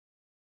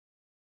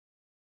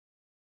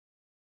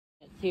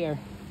Here,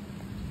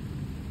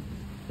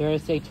 there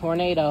is a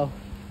tornado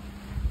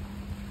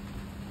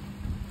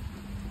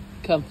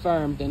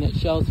confirmed, and it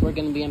shows we're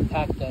going to be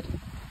impacted.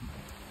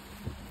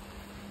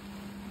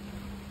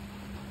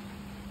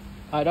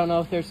 I don't know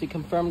if there's a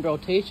confirmed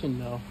rotation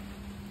though.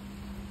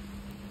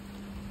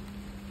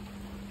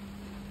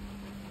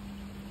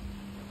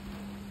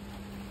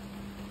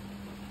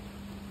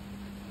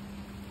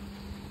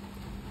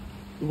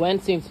 The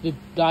wind seems to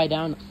die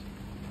down.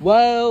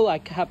 Whoa, I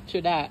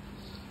captured that.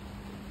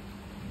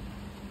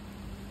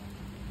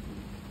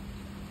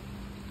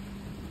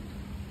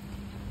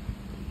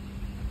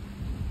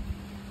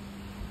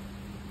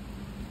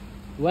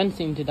 The wind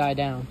seemed to die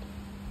down.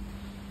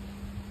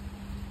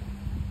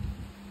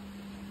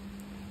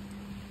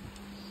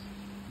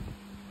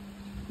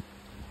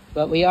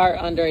 But we are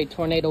under a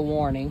tornado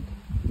warning.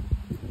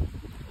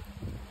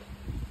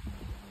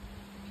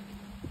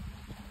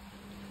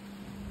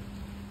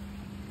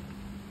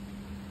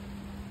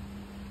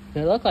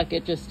 It looked like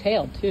it just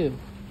tailed too.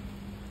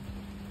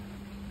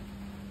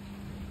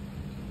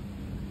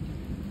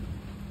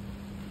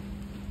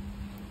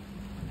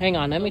 Hang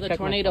on, let me check. The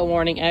tornado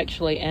warning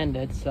actually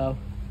ended, so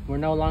we're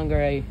no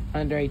longer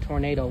under a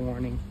tornado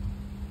warning.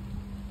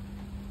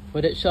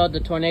 But it showed the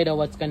tornado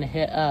was going to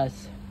hit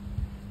us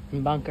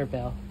in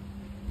Bunkerville.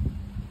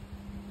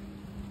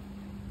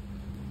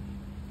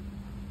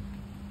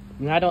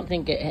 And I don't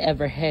think it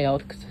ever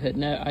hailed because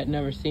I'd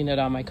never seen it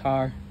on my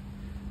car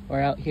or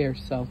out here,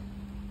 so.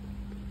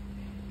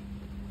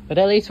 But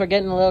at least we're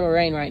getting a little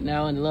rain right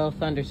now and a little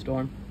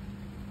thunderstorm.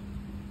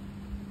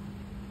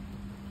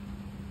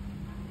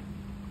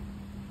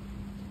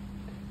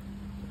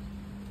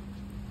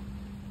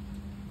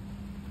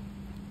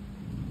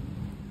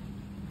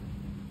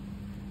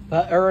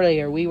 But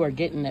earlier we were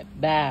getting it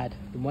bad.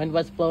 The wind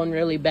was blowing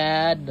really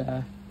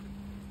bad.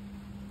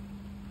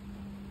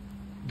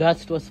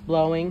 Dust was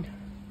blowing.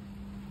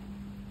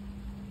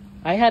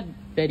 I had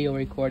video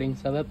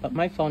recordings of it, but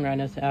my phone ran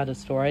out of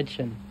storage,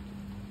 and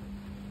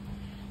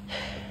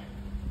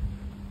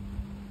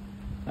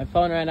my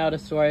phone ran out of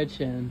storage,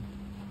 and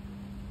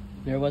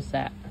there was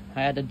that.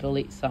 I had to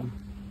delete some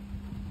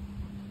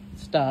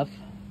stuff.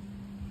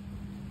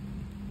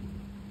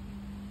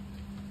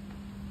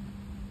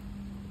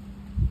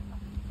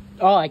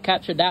 Oh, I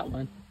captured that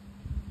one.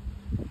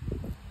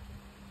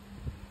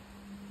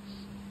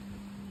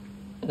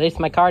 At least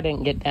my car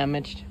didn't get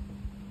damaged.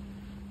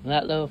 And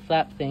that little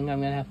flap thing,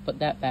 I'm gonna have to put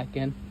that back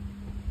in.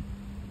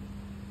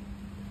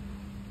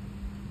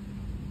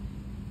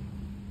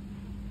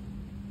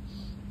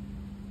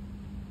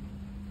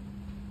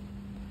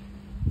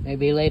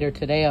 Maybe later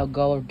today I'll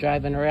go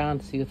driving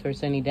around, see if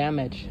there's any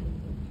damage.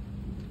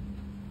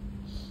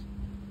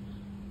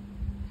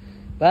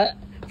 But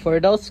for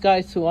those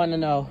guys who want to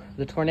know,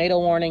 the tornado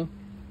warning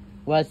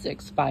was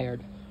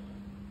expired.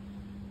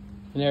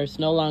 And there's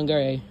no longer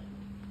a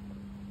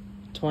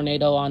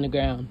tornado on the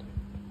ground.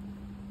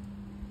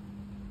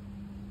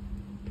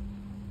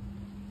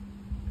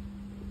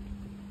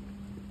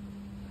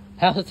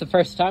 That was the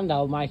first time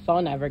though my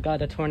phone ever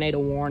got a tornado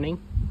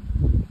warning.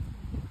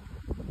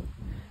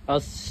 I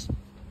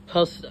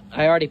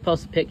already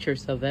posted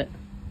pictures of it,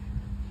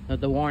 of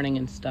the warning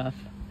and stuff.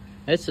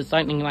 It's just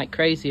lightning like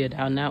crazy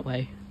down that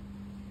way.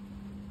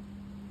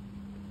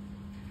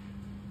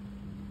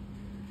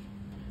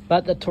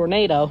 But the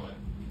tornado,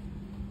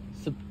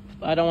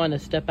 I don't want to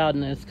step out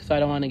in this because I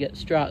don't want to get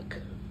struck.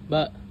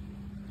 But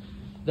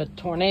the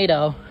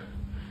tornado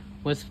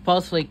was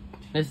supposedly,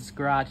 this is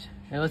garage,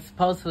 it was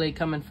supposedly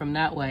coming from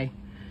that way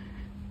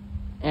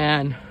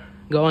and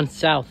going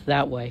south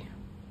that way.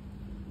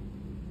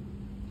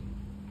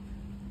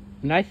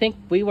 And I think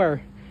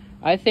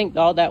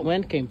all that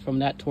wind came from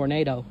that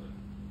tornado.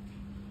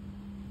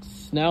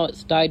 Now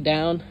it's died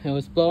down. It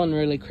was blowing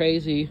really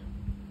crazy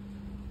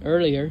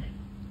earlier.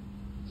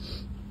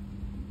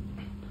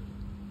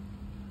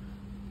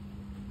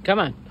 Come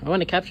on, I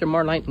want to capture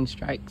more lightning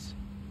strikes.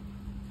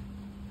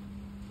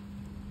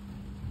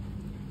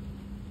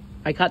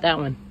 I caught that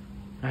one,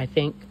 I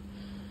think.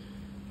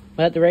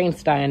 But the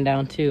rain's dying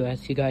down too,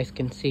 as you guys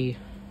can see.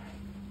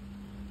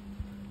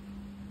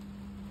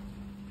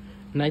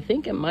 And I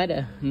think it might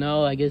have,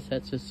 no, I guess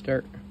that's just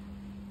dirt.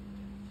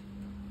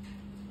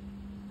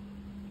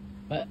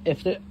 But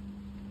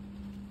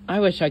I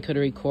wish I could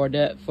have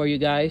recorded it for you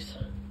guys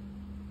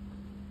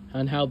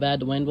on how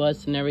bad the wind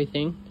was and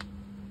everything.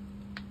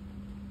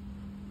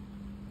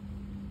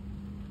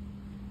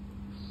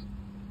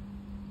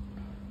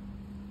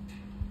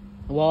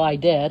 Well, I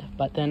did,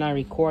 but then I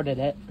recorded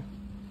it.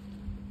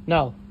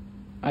 No,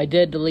 I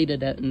did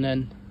deleted it, and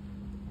then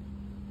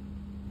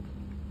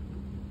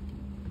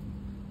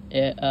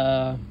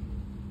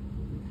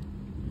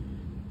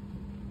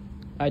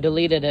I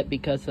deleted it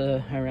because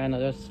I ran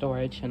out of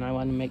storage and I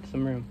wanted to make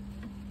some room.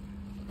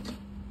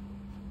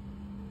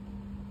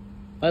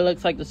 Well, it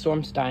looks like the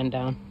storm's dying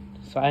down,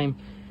 so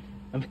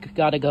I've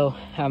got to go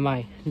have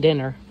my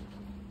dinner.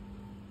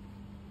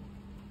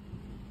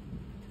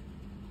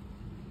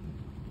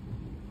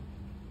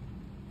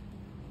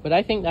 But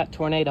I think that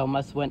tornado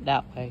must have went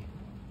that way.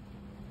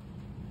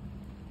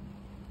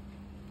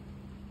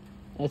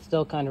 It's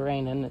still kind of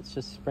raining. It's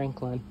just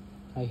sprinkling.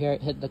 I hear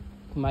it hit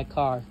my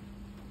car.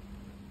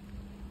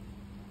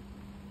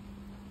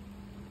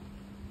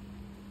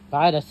 But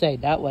I gotta say,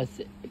 that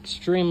was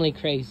extremely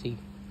crazy.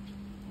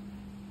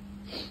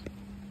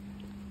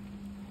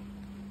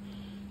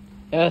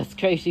 It was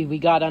crazy. We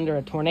got under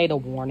a tornado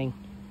warning.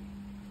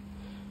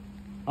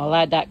 I'll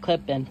add that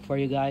clip in for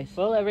you guys.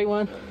 Well,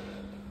 everyone,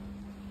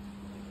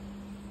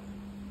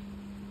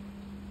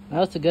 that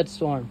was a good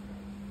storm.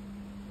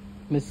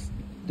 This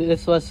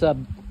was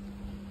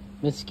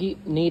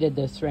Mesquite needed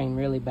this rain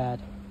really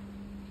bad.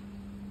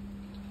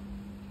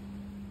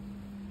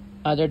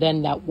 Other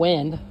than that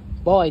wind,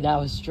 boy, that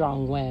was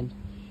strong wind.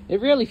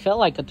 It really felt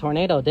like a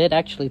tornado did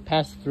actually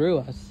pass through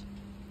us.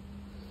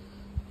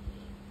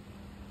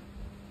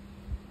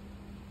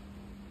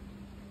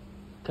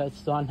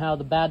 Because on how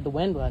bad the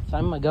wind was.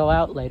 I'm going to go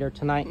out later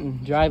tonight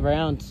and drive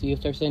around, see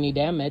if there's any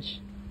damage.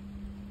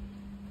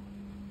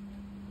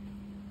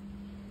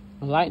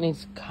 The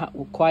lightning's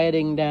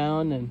quieting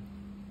down and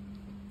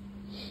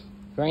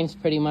the rain's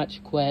pretty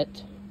much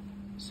quit.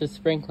 It's just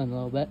sprinkling a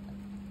little bit.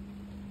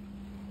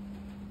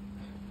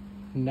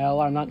 No,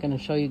 I'm not going to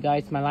show you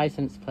guys my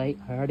license plate.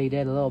 I already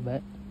did a little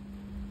bit.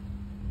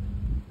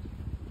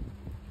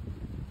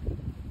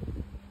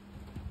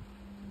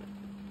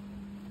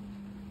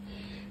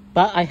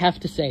 But I have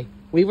to say,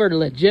 we were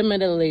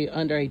legitimately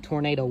under a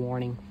tornado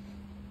warning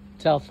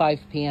till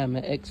 5 p.m.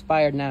 It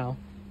expired now.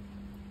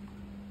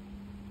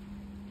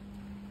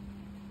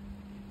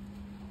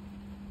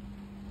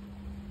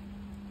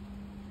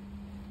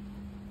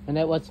 And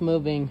it was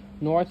moving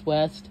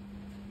northwest.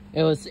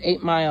 It was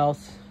 8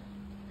 miles.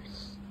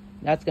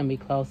 That's going to be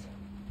close.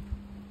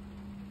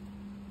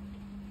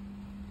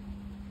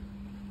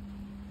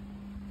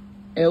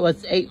 It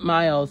was 8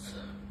 miles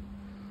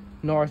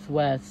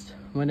northwest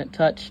when it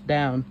touched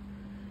down.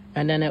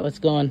 And then it was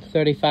going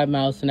 35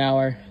 miles an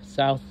hour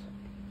south.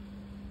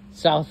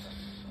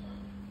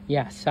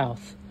 Yeah,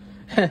 south.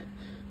 And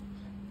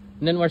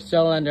then we're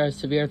still under a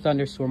severe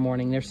thunderstorm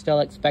warning. They're still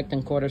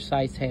expecting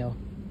quarter-size hail.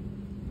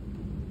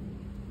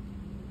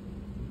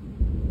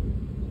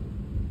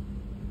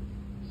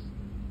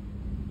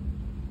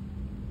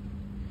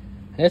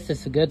 This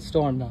is a good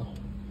storm, though.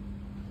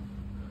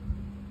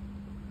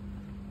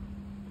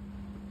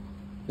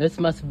 This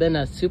must have been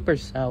a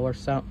supercell or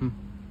something.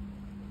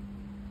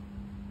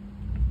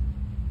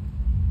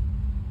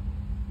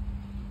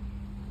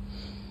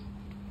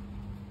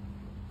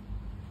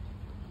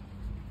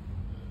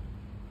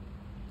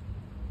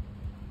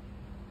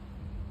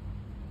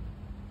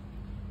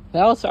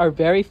 That was our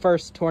very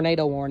first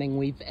tornado warning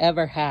we've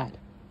ever had,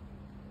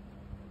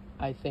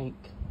 I think.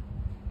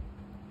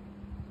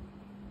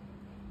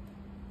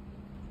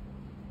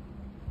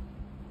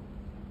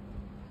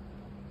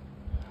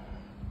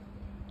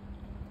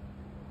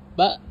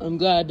 But I'm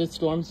glad the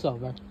storm's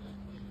over.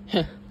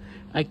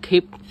 I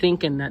keep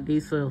thinking that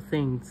these little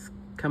things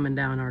coming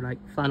down are like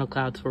funnel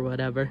clouds or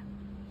whatever.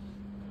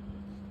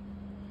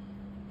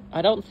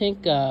 I don't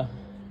think a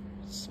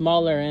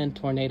smaller end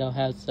tornado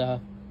has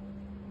a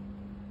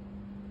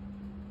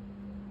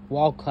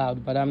wall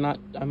cloud, but I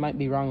might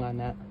be wrong on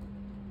that.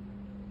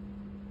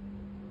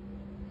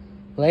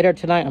 Later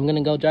tonight, I'm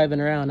gonna go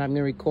driving around. I'm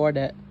gonna record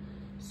it,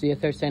 see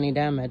if there's any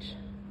damage.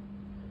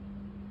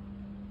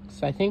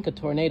 So I think a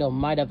tornado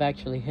might have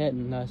actually hit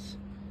us,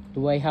 the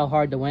way how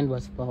hard the wind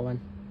was blowing.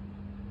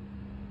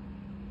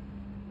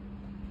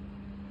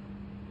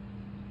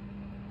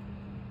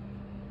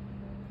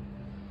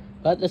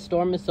 But the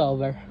storm is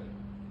over.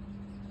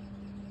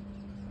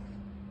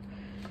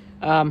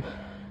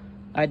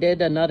 I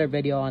did another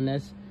video on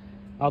this.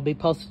 I'll be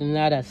posting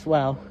that as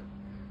well.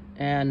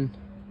 And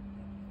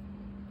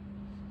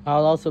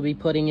I'll also be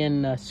putting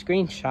in a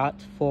screenshot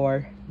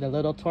for the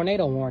little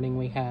tornado warning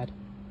we had.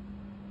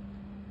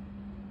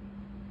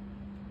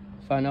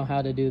 If I know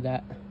how to do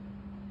that.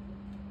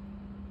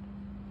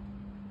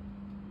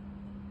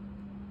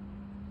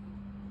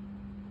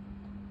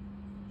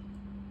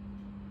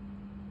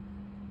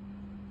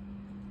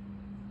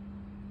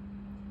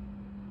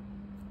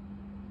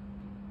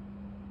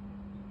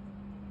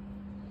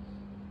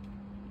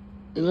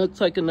 It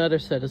looks like another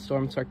set of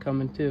storms are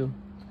coming too.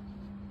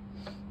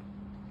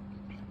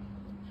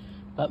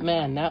 But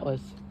man, that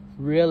was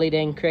really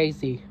dang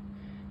crazy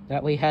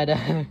that we had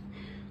a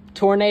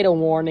tornado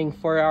warning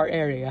for our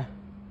area.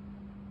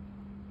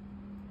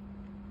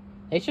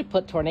 They should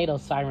put tornado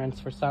sirens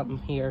for something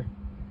here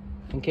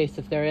in case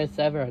if there is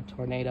ever a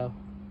tornado.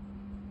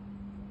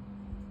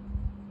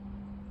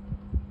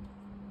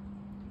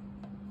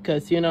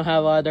 Because you know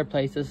how other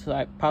places,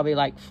 like probably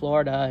like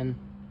Florida and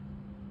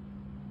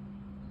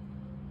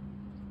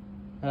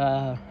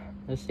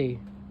let's see,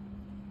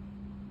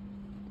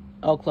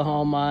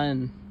 Oklahoma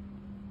and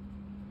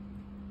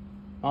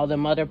all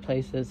them other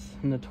places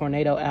in the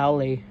tornado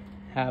alley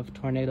have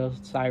tornado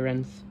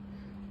sirens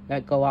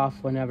that go off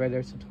whenever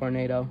there's a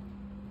tornado.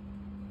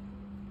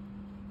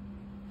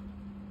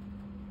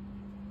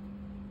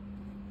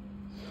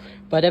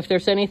 But if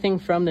there's anything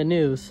from the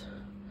news,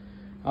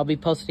 I'll be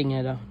posting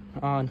it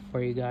on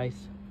for you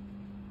guys.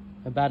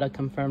 about a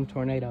confirmed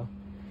tornado.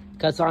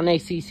 Because on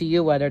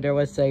ACCU weather,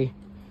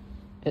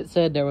 it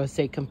said there was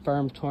a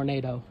confirmed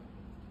tornado.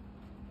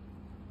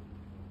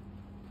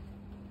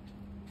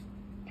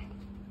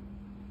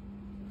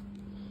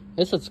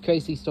 This was a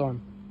crazy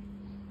storm.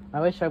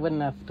 I wish I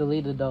wouldn't have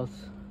deleted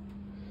those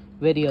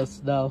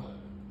videos though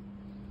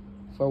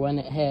for when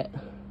it hit.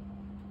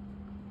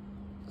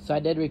 So I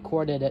did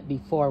record it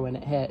before when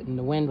it hit and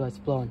the wind was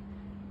blowing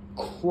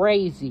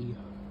crazy.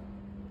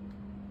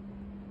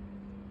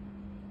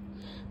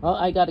 Well,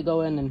 I gotta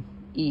go in and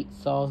eat,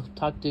 so I'll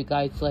talk to you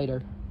guys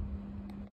later.